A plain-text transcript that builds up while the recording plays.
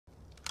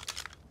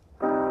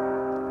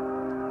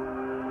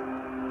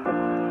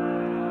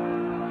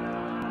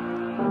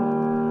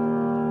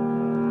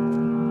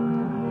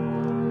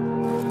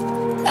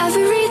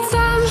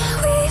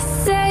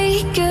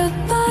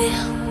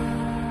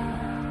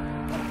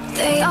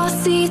they all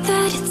see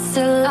that it's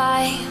a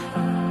lie.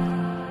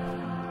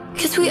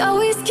 'Cause we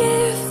always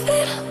give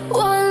it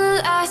one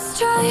last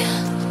try.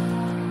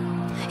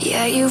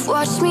 Yeah, you've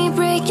watched me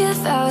break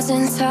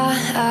 1,000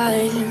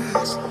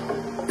 times.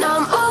 Now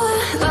I'm all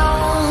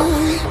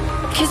alone,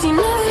 'cause you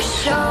never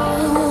show.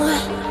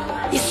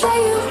 You say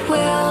you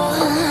will,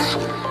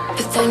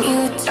 but then you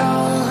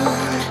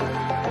don't.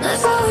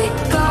 That's how it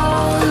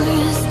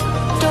goes,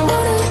 don't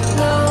wanna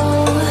know.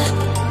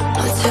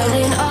 I'm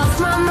turning off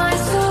my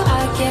mind so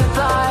I get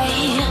by.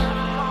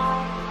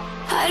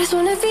 I just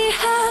wanna be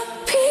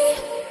happy,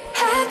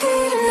 happy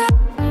tonight.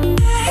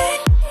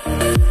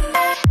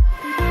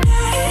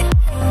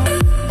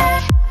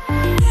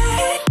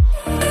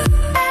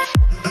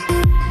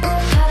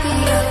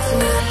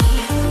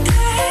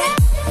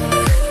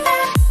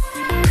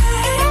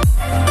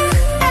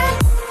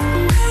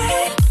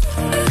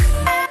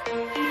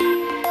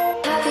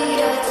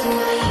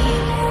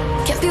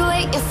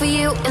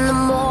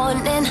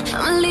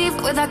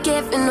 Without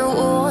giving a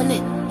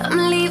warning,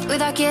 I'ma leave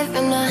without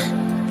giving a.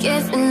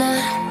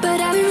 But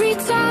every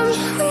time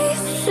we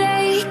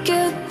say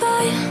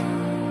goodbye,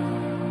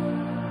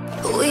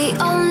 we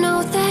all know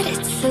that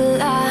it's a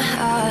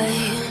lie.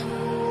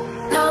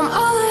 Now I'm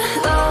all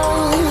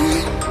alone,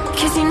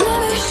 'cause you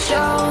never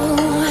show.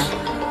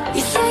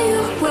 You say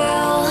you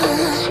will,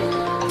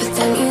 but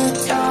then you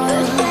don't.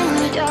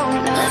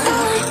 That's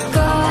how it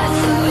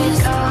goes,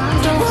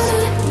 don't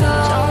wanna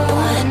know.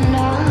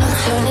 I'm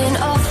turning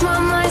off my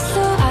mind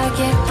so I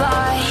get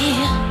by.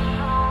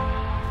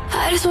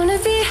 I just wanna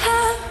be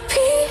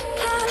happy,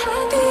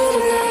 happy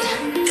tonight.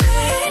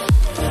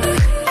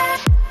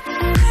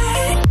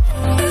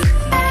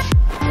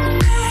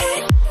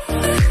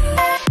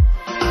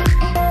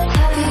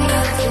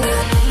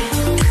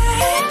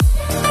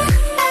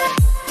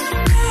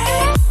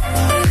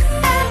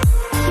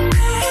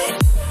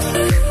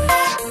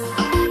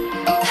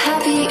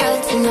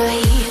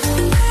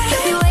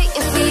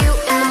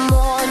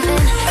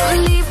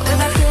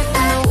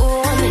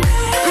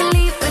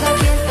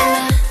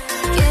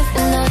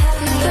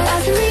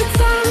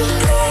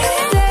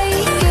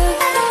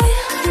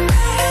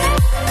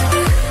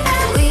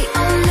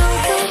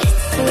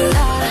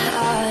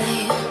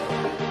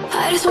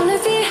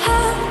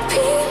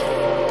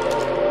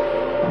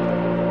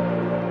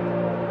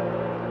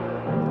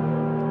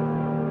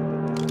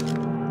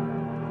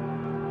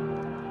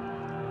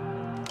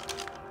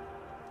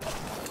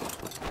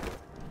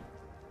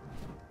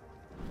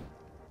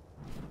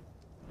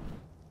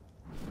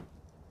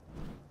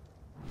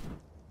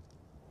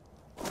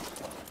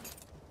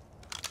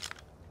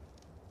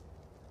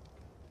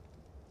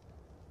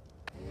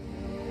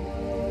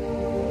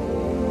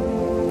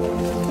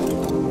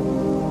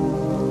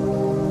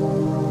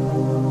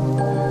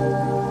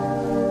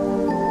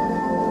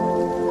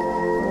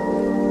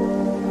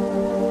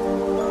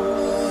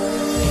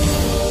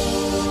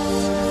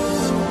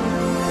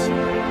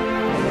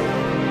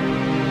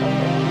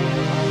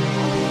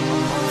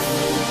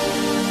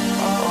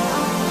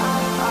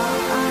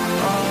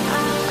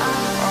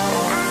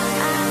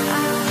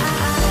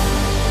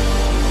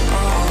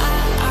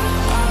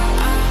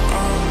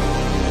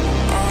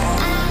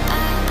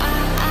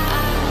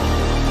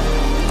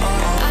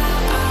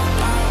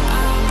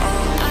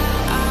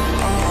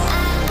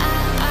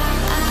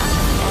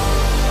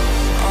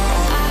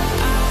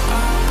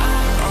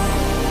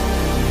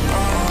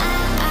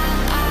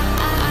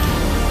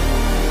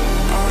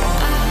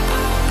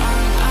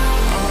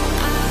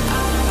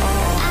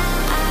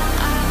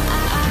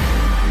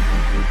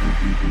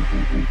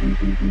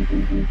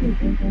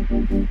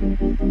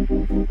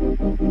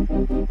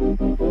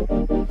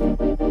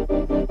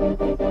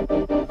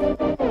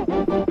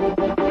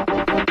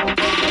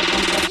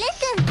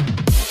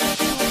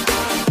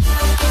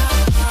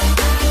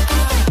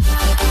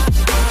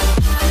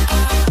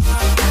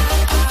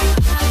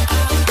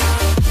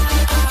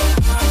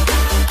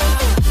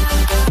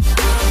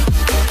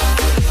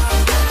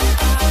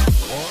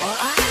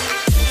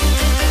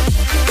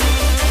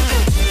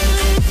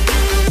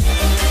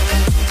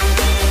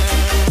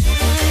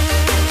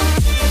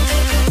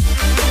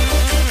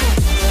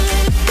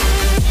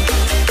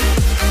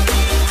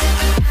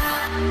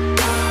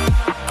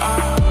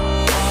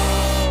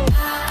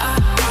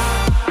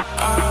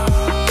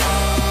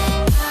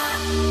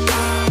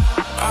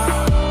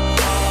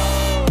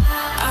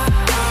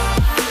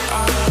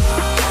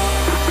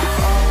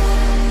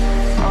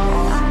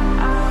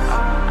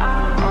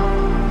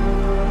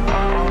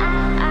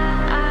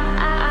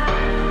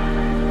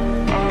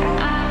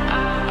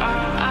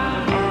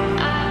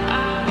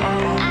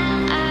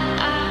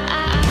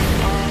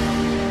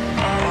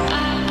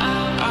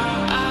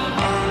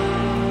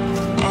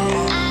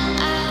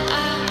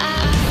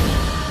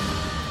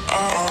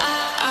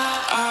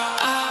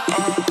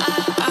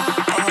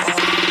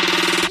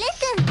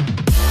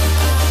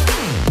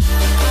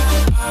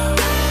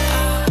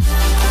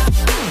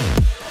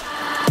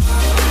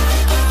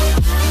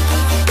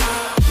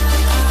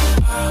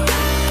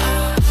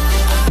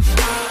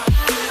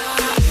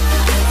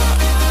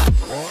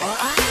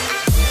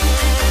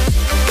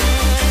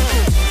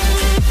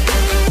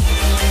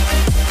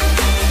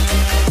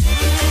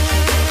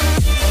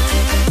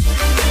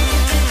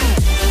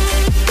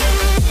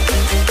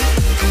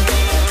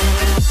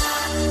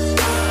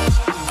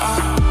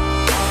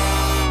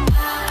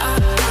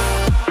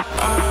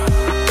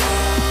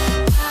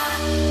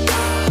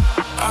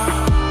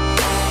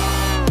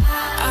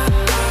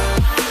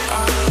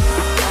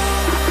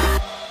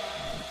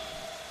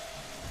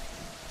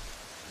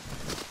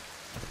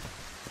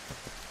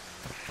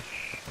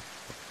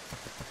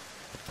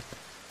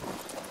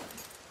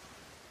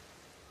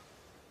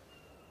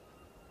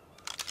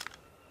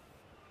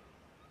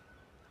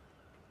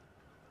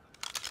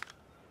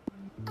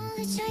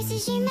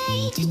 choices you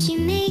made, would you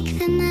make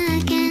them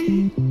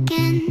again,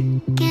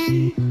 again,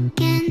 again,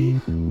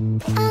 again?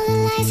 All the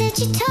lies that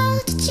you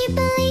told, did you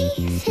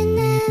believe in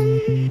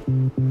them?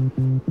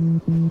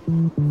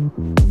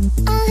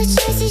 All the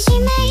choices you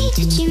made,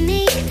 would you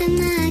make them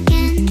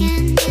again,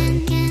 again,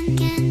 again,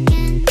 again,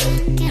 again,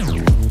 again?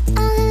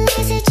 All the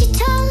lies that you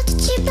told,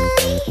 did you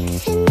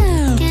believe in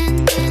them? Again,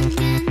 again,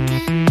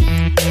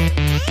 again, again,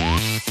 again.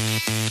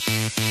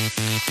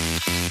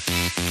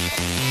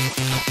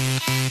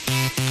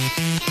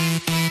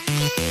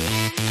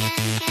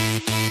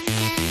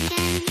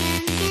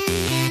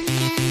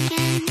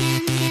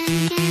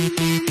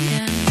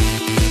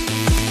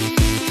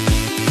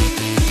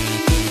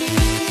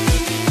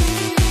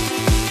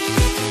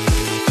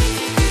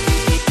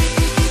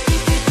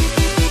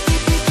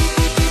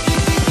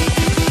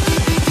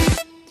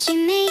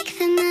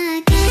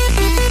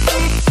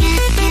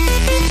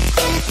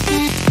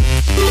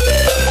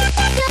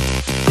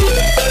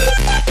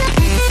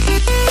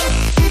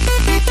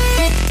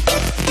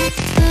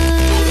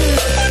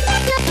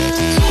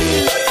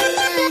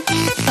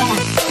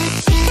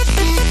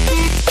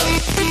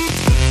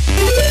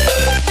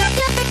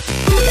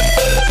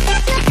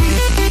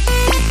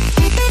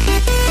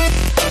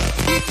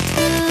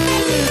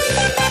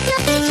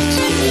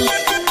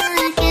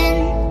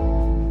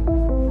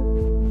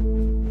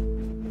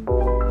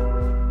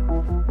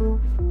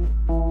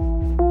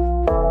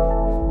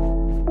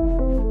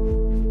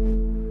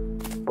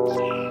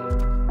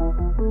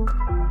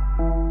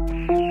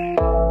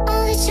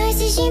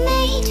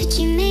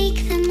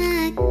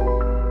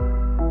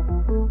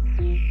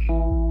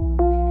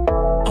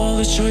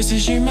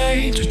 Choices you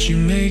made, would you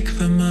make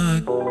them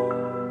again?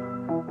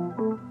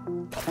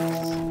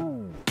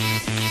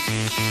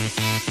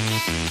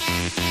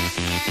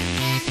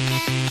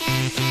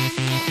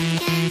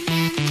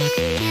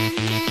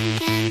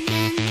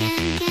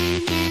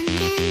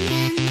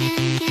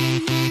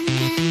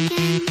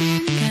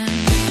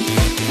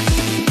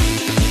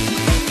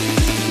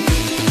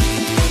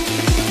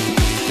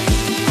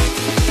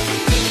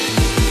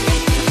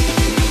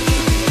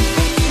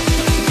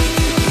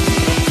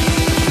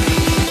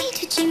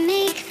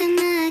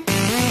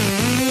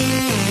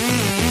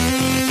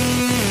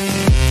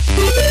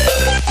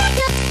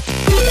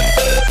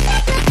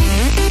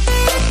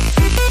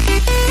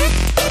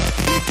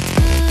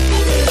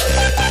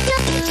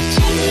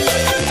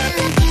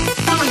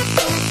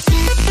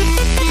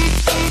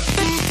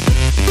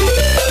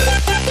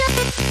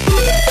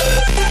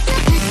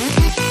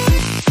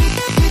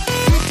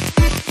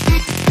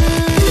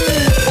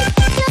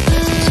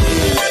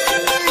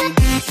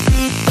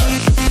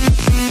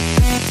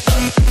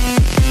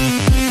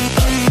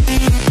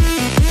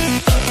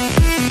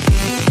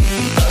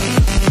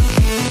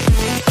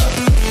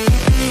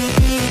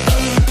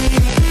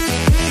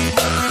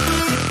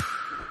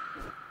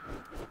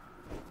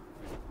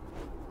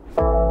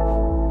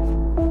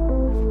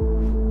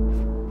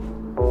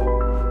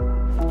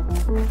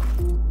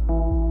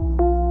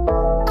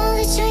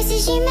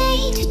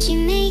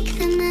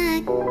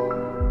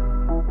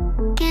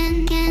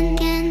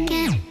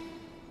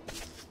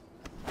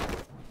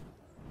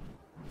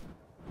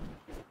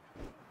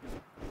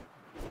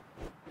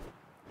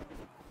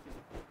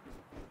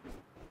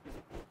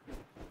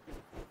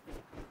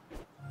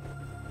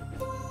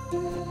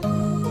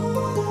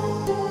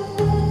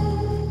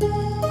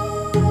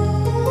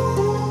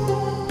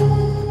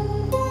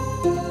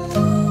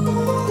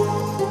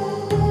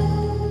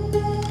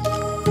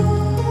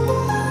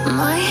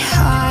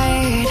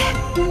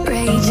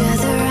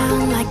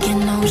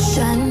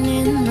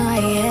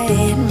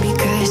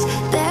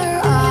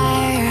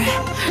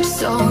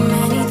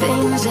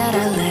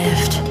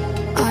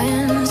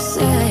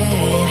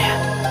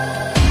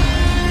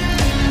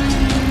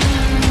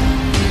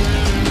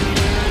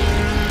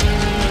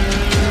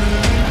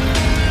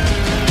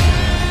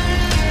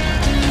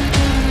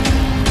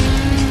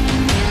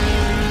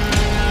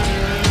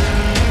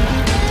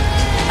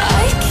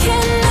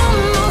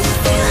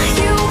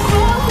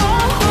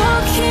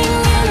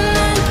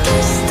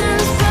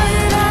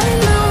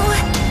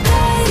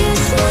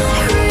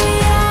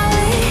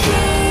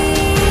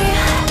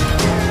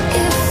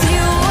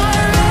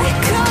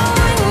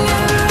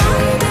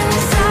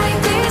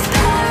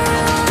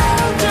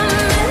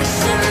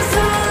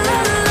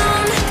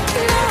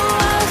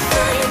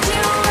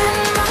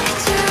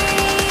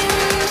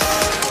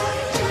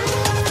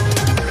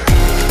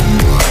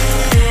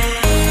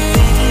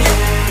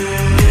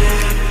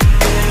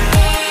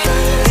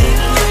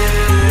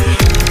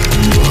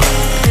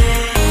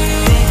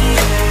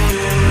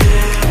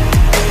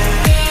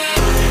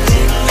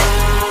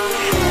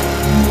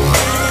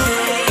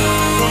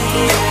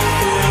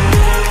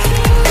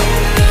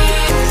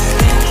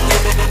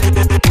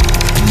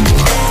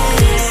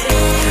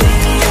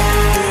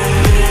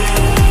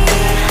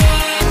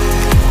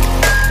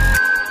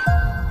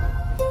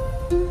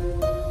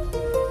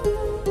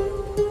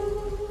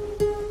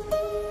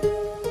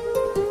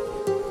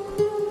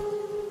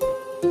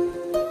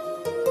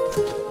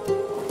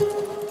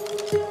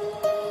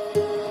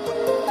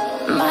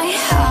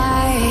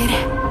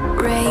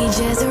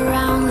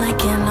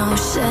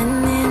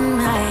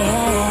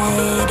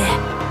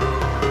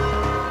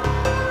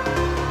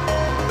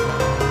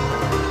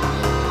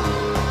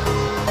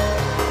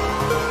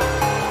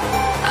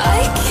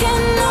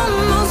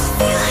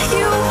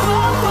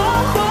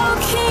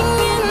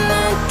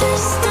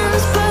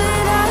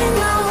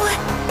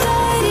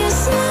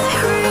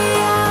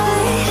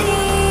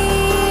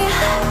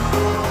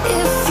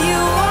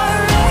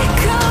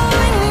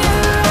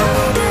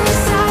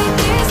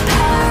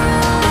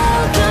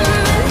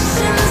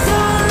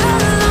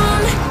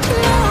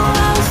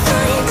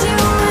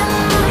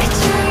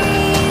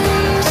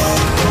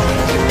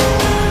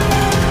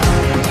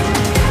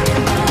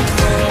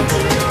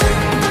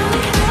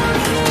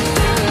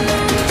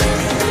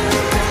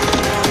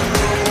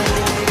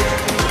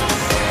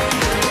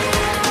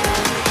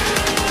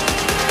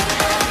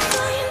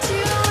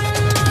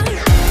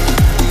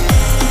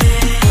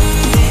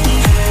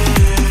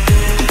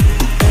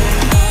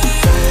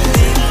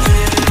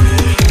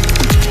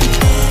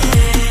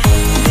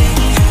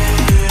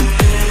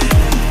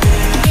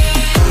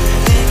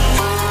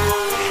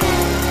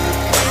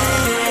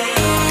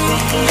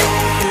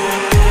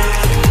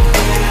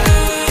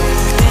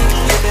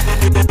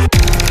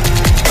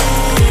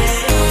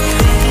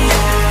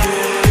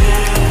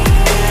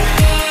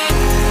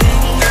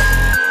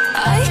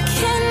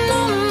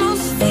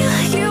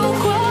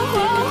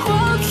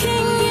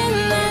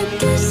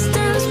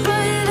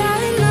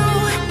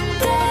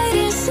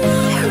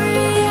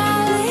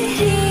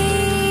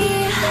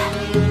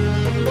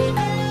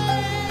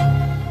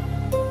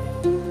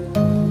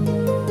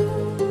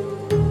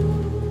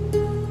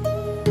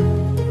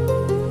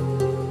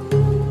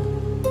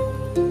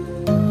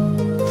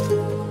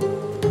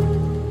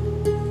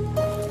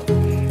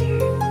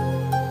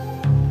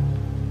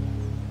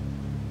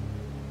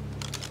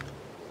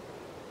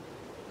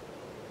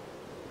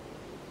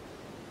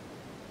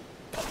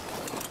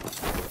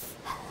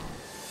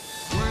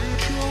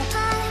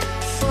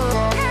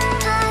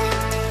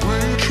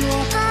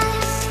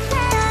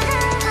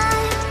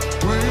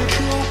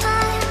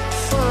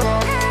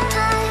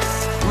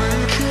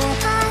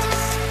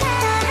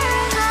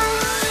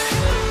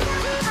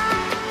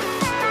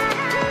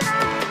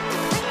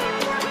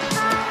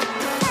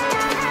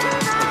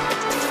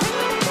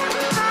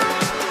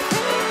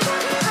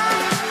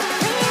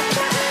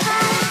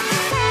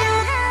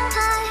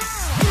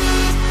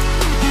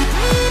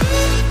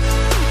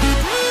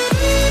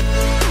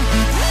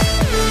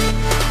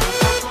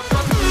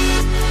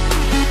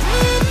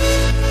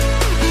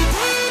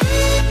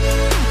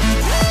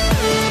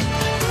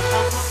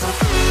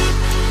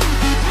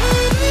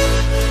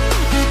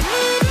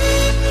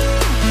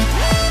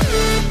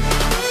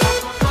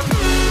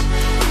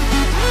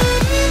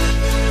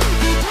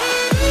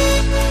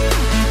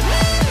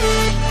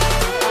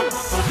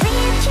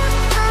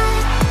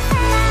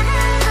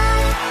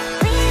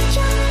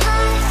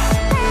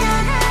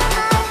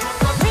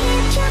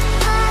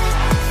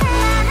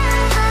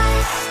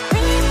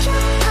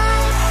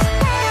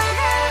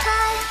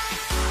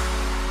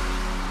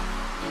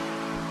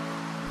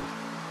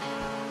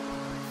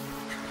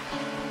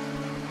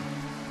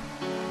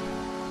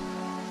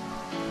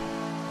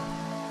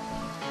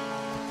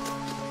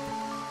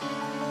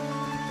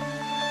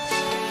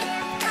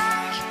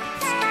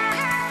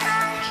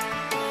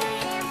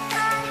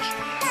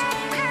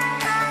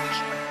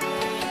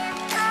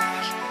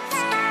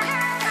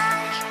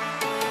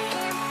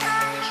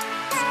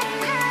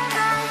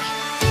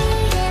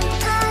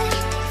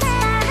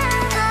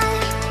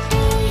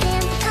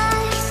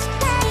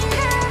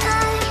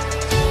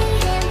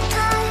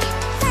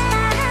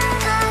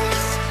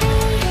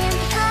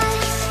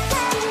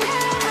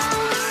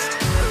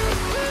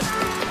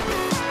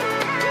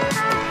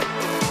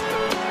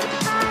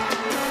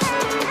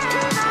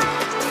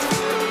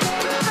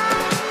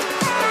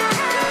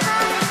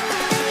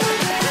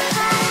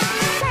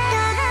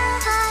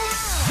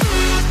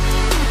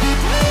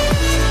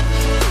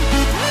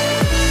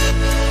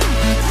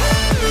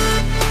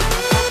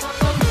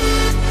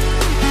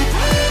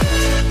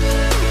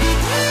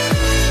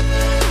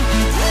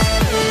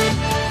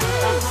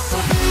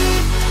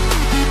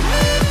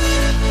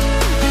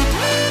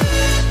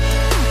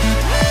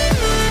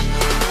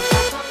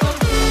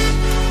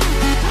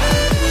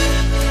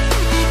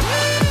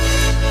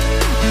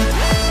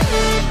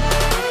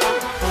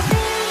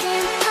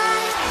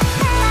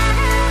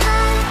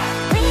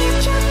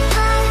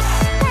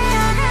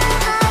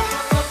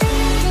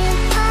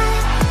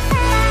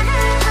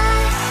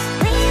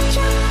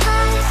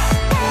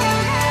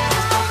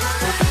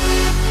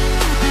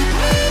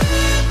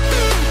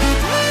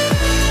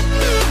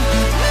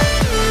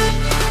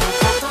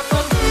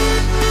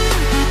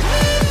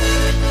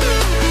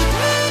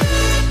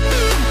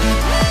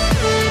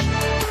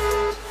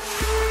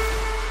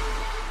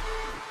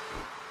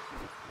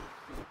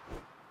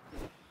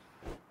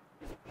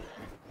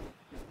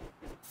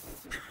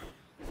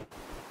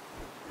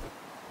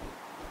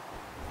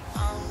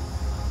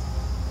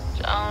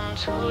 down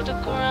to the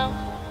ground.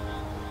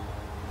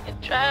 You're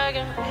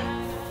dragging me,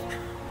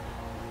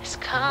 it's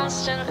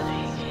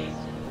constantly.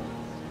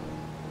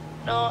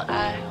 No,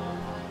 I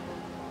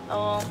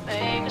won't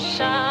make a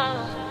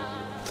sound.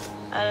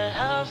 I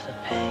love the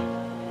pain,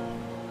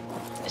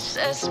 it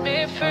sets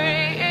me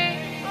free.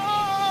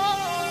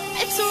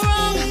 It's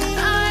wrong,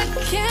 I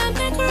can't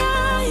make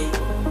right.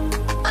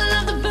 I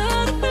love the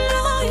bird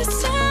below you,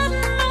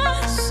 telling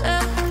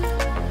myself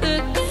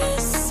that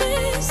this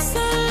is the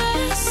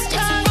last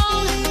time. It's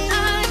wrong, I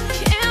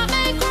can't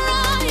make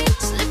right.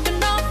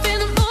 Slipping off in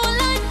the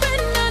moonlight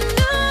when I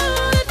knew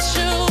the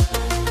truth.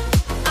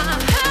 I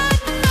had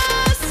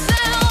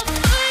myself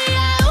for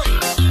you.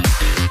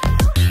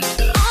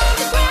 On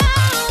the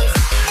ground,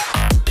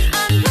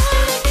 I know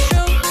the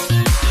truth.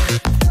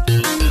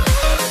 I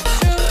know the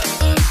truth.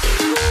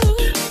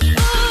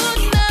 Oh,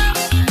 now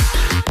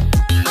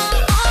I'm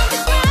on the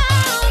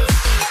ground.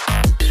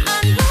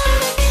 I know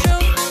the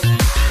truth.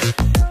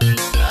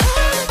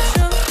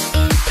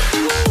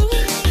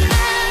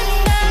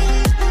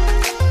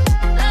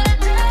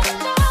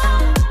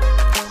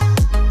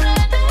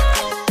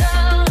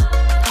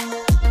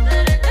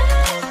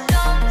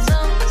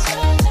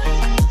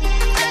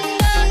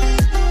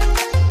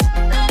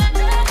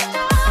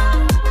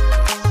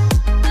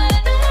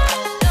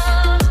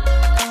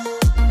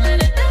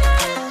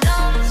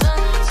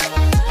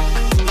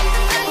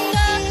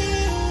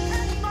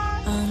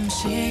 I'm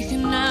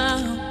shaking now,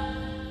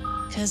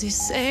 'cause you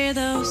say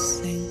those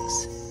things,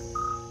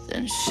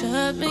 then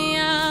shut me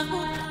out.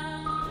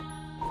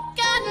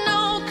 Got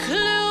no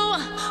clue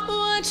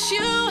what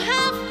you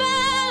have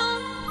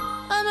found.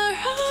 I'm a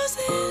rose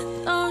in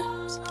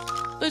thorns,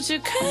 but you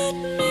cut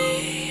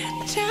me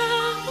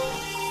down.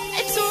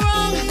 It's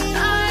wrong,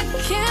 I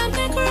can't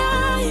make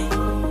right.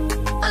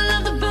 I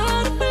love the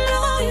bird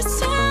below you,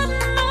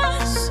 telling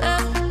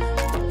myself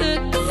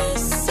that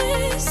this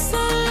is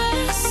the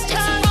last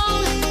time. It's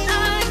wrong,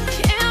 I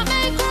can't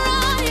make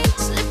right.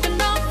 Slipping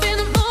off in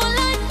the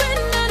moonlight when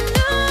I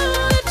knew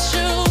the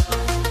truth.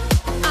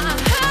 I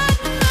had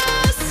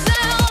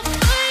myself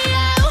for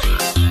you.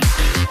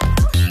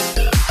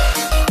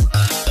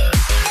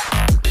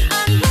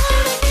 I know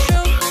the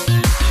truth.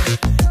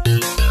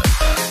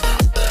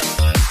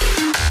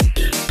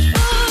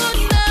 Oh,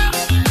 now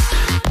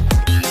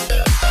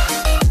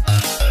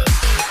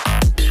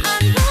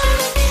I know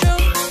the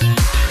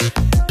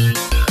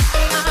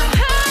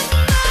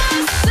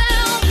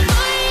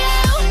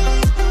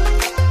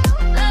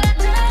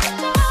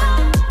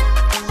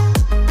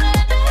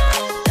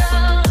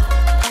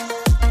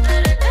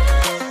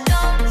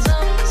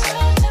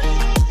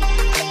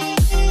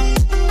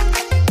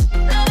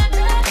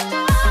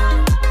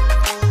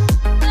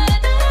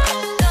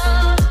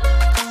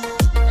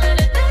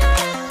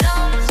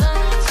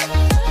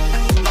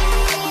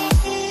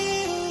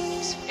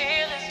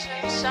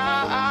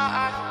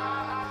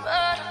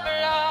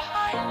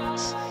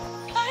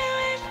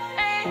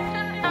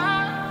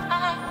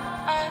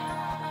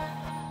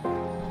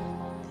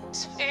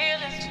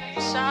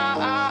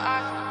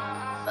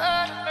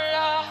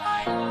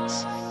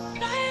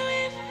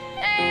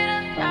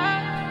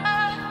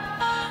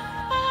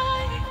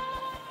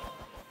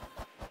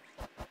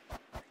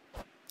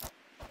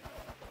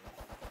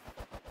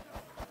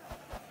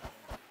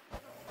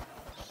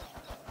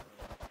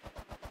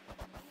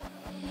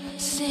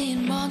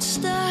seeing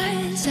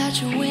monsters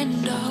out your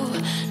window.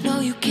 No,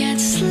 you can't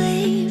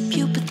sleep,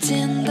 you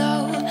pretend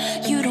though.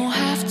 You don't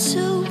have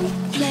to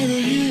play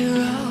the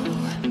hero,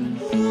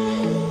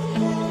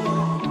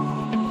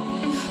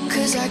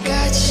 'cause I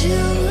got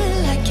you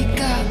like you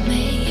got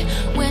me.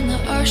 When the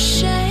earth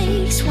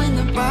shakes, when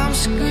the bombs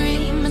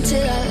scream,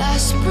 until our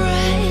last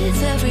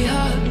breath, every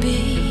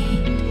heartbeat.